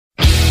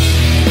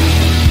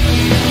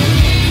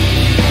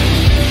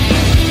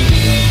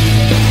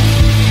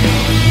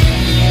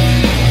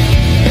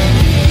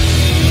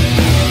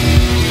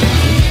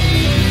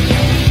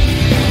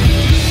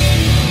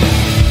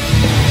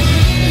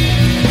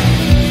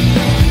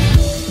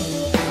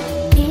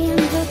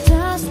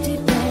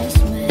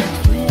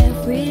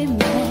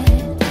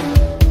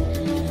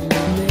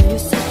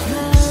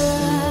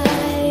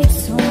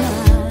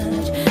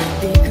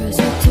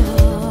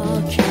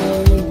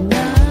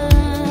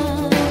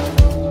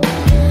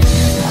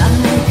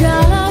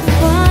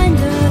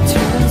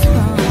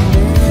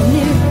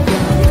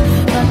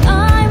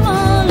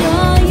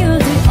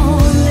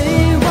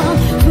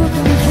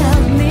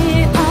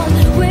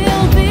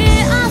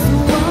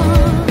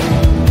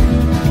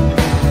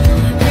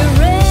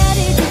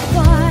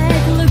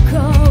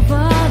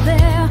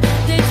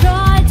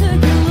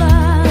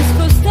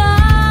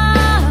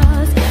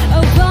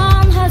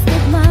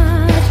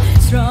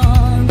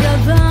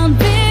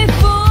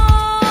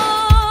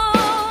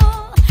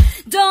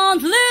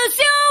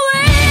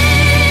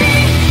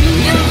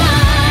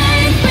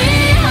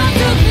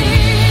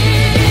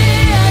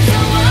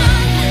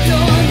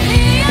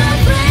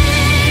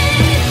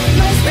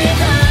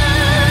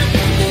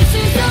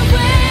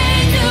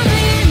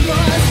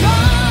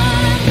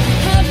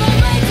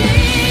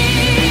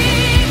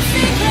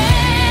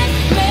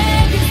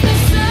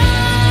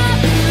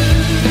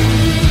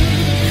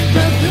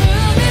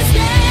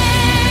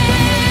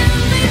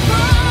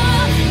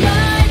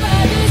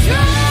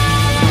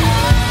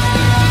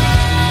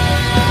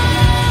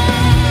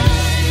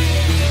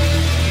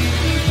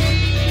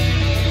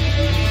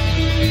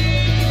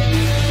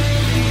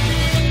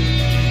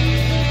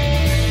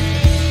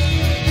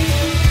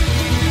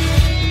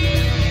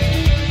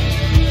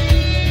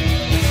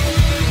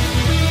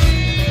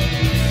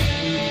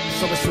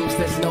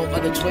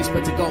choice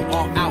but to go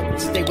all out.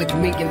 Stay with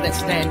me and let's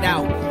stand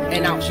out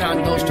and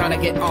outshine those trying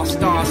to get our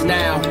stars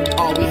now.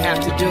 All we have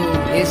to do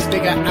is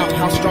figure out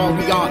how strong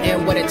we are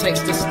and what it takes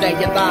to stay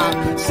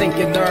alive. Sink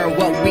and learn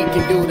what we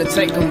can do to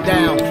take them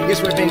down.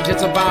 It's revenge and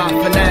survive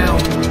for now.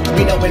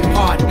 We know in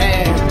part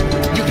and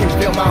you can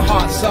feel my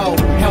heart, so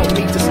help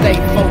me to stay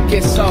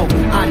focused so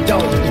I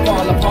don't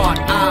fall apart.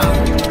 I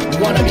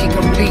wanna be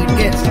complete,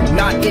 it's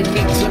not in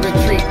me to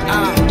retreat.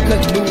 I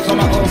could lose on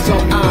my own, so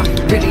I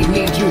really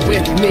need you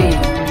with me.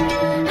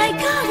 I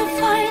gotta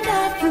find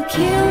out who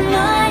killed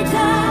my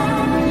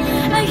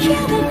dad. I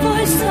hear the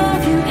voice of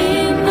you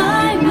in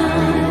my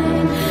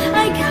mind.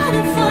 I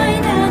gotta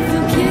find out who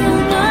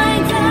killed my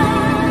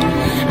dad.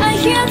 I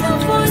hear the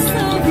voice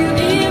of you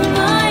in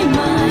my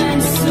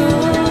mind. So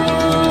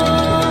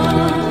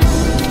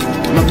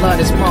my blood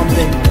is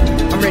pumping,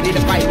 I'm ready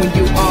to fight when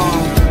you are.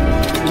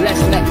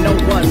 Let's let no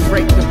one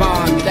break the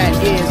bond that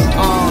is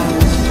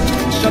ours.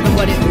 Show them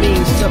what it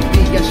means to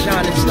be a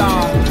shining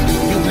star.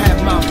 You have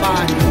my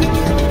body,